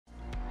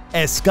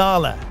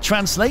Escala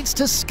translates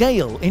to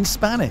scale in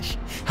Spanish.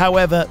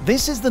 However,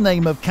 this is the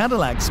name of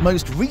Cadillac's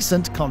most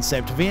recent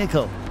concept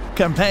vehicle.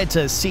 Compared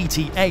to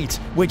CT8,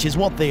 which is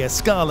what the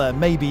Escala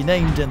may be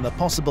named in the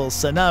possible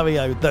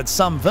scenario that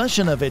some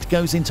version of it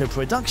goes into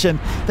production,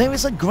 there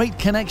is a great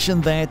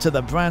connection there to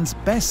the brand's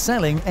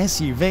best-selling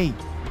SUV.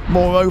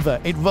 Moreover,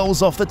 it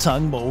rolls off the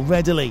tongue more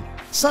readily.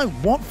 So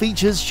what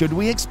features should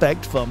we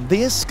expect from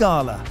the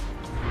Escala?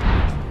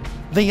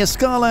 The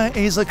Escala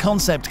is a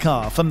concept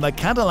car from the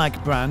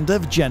Cadillac brand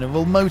of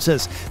General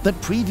Motors that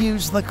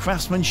previews the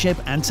craftsmanship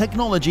and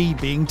technology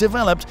being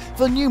developed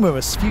for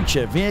numerous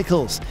future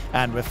vehicles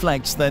and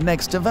reflects the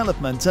next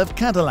development of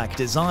Cadillac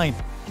design.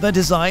 The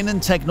design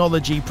and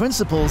technology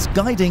principles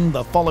guiding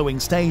the following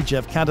stage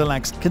of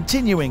Cadillac's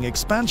continuing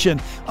expansion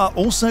are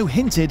also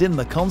hinted in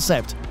the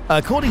concept.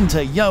 According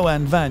to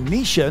Johan van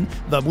Nischen,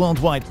 the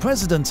worldwide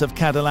president of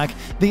Cadillac,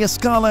 the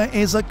Escala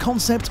is a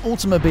concept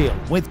automobile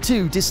with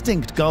two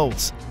distinct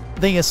goals.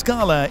 The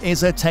Escala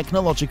is a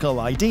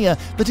technological idea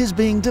that is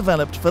being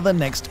developed for the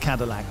next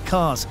Cadillac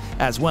cars,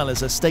 as well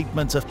as a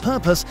statement of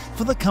purpose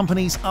for the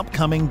company's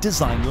upcoming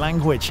design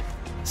language.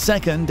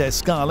 Second,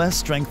 Escala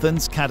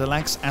strengthens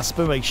Cadillac's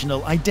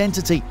aspirational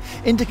identity,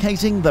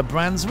 indicating the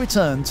brand's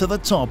return to the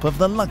top of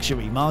the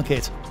luxury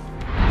market.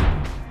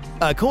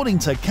 According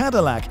to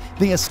Cadillac,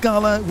 the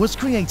Escala was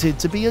created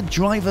to be a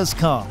driver's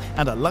car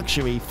and a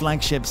luxury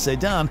flagship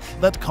sedan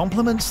that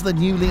complements the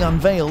newly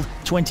unveiled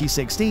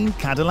 2016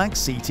 Cadillac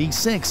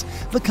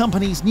CT6, the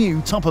company's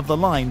new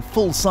top-of-the-line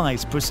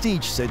full-size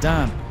prestige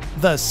sedan.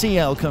 The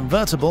CL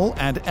Convertible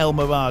and El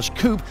Mirage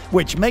Coupe,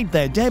 which made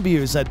their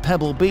debuts at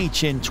Pebble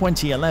Beach in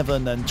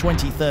 2011 and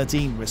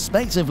 2013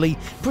 respectively,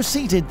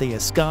 preceded the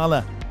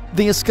Escala.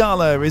 The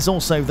Escala is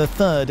also the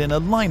third in a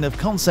line of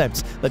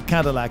concepts that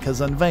Cadillac has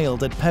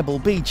unveiled at Pebble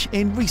Beach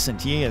in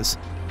recent years.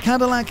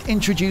 Cadillac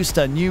introduced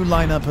a new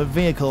lineup of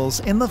vehicles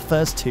in the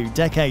first 2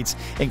 decades,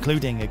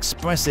 including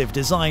expressive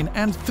design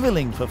and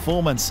thrilling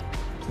performance.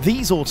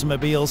 These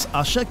automobiles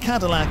usher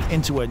Cadillac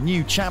into a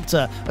new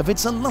chapter of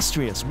its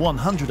illustrious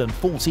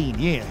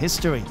 114-year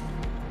history.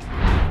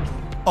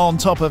 On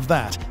top of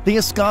that, the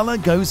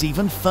Escala goes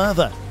even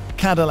further.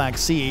 Cadillac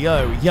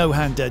CEO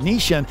Johan van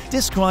Nischen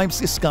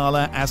describes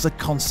Escala as a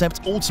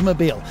concept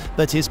automobile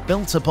that is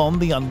built upon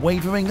the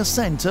unwavering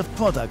ascent of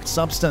product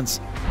substance.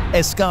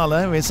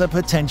 Escala is a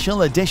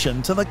potential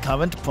addition to the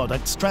current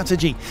product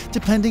strategy,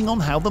 depending on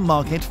how the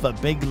market for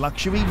big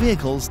luxury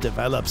vehicles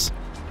develops.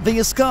 The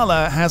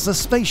Escala has a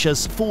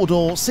spacious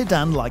 4-door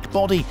sedan-like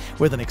body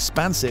with an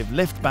expansive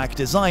liftback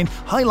design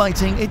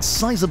highlighting its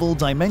sizable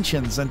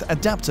dimensions and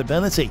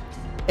adaptability.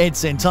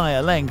 Its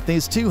entire length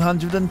is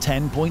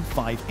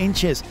 210.5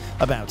 inches,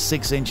 about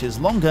 6 inches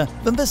longer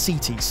than the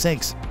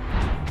CT6.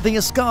 The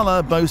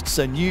Escala boasts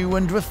a new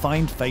and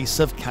refined face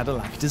of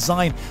Cadillac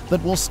design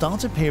that will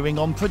start appearing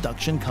on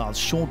production cars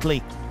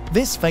shortly.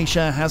 This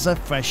fascia has a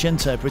fresh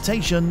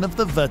interpretation of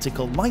the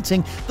vertical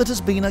lighting that has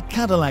been a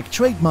Cadillac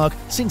trademark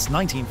since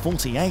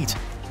 1948.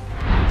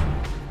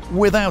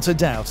 Without a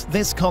doubt,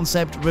 this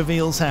concept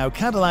reveals how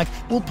Cadillac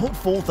will put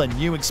forth a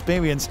new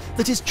experience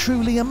that is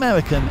truly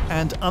American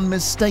and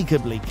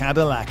unmistakably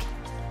Cadillac.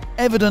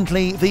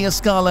 Evidently, the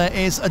Escala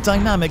is a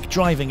dynamic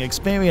driving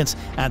experience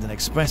and an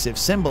expressive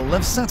symbol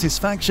of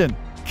satisfaction.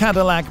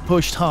 Cadillac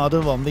pushed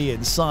harder on the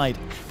inside.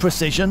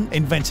 Precision,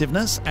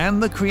 inventiveness,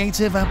 and the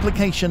creative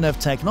application of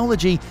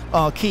technology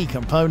are key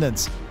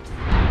components.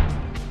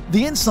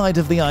 The inside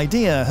of the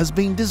idea has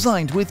been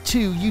designed with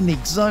 2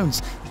 unique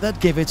zones that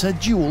give it a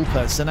dual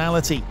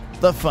personality.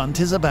 The front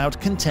is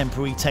about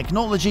contemporary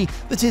technology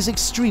that is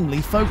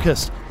extremely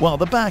focused, while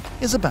the back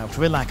is about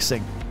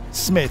relaxing.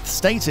 Smith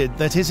stated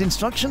that his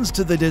instructions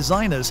to the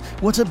designers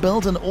were to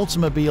build an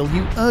automobile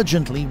you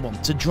urgently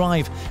want to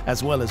drive,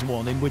 as well as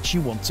one in which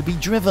you want to be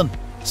driven.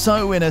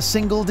 So in a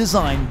single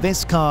design,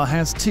 this car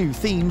has 2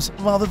 themes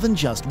rather than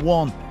just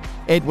one.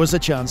 It was a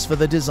chance for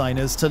the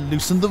designers to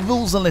loosen the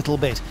rules a little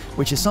bit,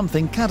 which is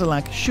something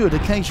Cadillac should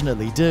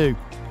occasionally do.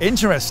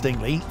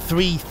 Interestingly,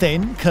 3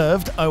 thin,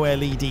 curved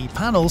OLED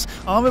panels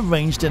are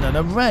arranged in an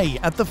array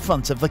at the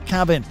front of the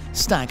cabin,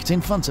 stacked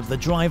in front of the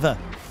driver.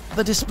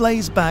 The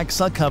display's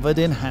backs are covered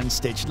in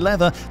hand-stitched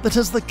leather that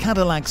has the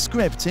Cadillac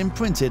script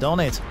imprinted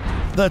on it.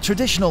 The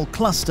traditional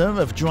cluster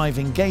of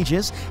driving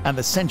gauges and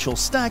the central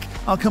stack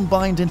are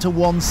combined into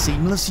one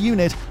seamless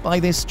unit by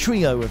this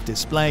trio of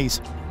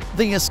displays.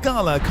 The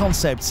Escala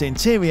Concept's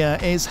interior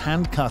is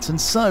hand-cut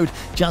and sewed,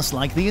 just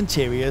like the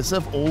interiors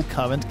of all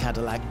current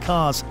Cadillac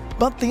cars.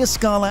 But the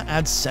Escala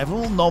adds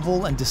several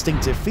novel and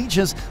distinctive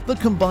features that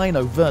combine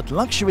overt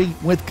luxury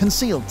with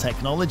concealed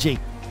technology.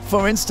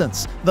 For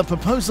instance, the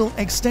proposal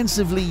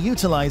extensively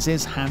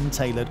utilizes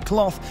hand-tailored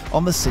cloth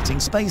on the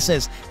sitting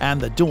spaces and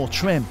the door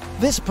trim.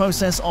 This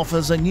process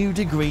offers a new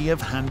degree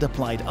of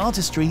hand-applied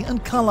artistry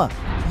and color,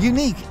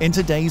 unique in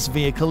today's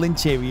vehicle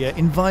interior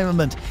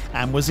environment,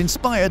 and was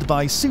inspired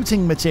by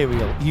suiting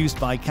material used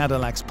by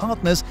Cadillac's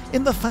partners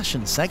in the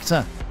fashion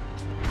sector.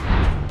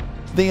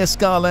 The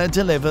Escala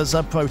delivers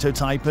a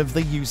prototype of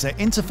the user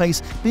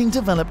interface being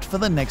developed for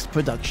the next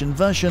production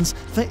versions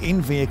for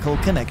in-vehicle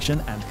connection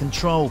and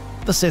control.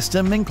 The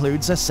system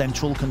includes a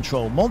central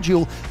control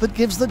module that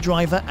gives the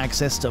driver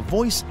access to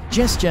voice,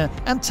 gesture,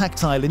 and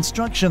tactile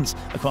instructions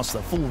across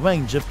the full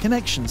range of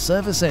connection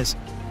services.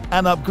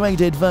 An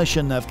upgraded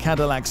version of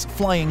Cadillac's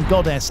Flying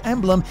Goddess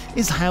emblem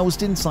is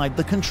housed inside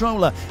the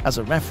controller as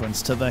a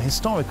reference to the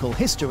historical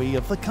history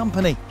of the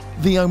company.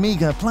 The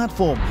Omega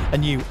platform, a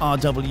new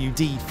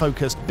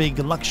RWD-focused big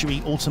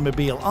luxury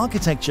automobile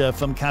architecture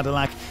from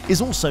Cadillac,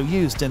 is also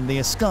used in the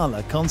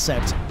Escala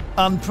concept.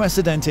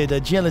 Unprecedented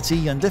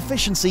agility and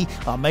efficiency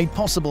are made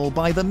possible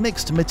by the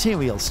mixed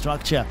material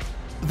structure.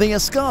 The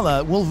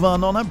Escala will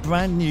run on a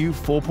brand new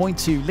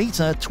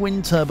 4.2-litre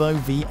twin-turbo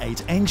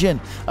V8 engine,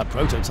 a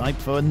prototype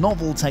for a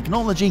novel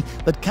technology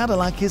that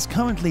Cadillac is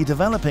currently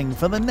developing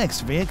for the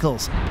next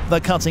vehicles. The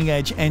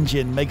cutting-edge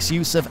engine makes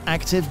use of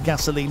active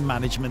gasoline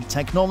management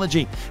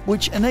technology,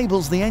 which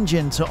enables the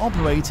engine to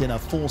operate in a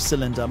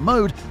 4-cylinder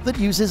mode that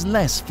uses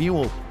less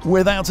fuel.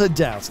 Without a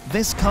doubt,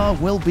 this car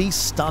will be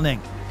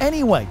stunning.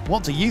 Anyway,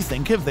 what do you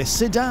think of this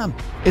sedan?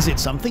 Is it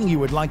something you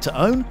would like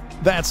to own?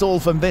 That's all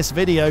from this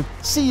video.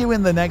 See you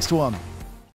in the next one.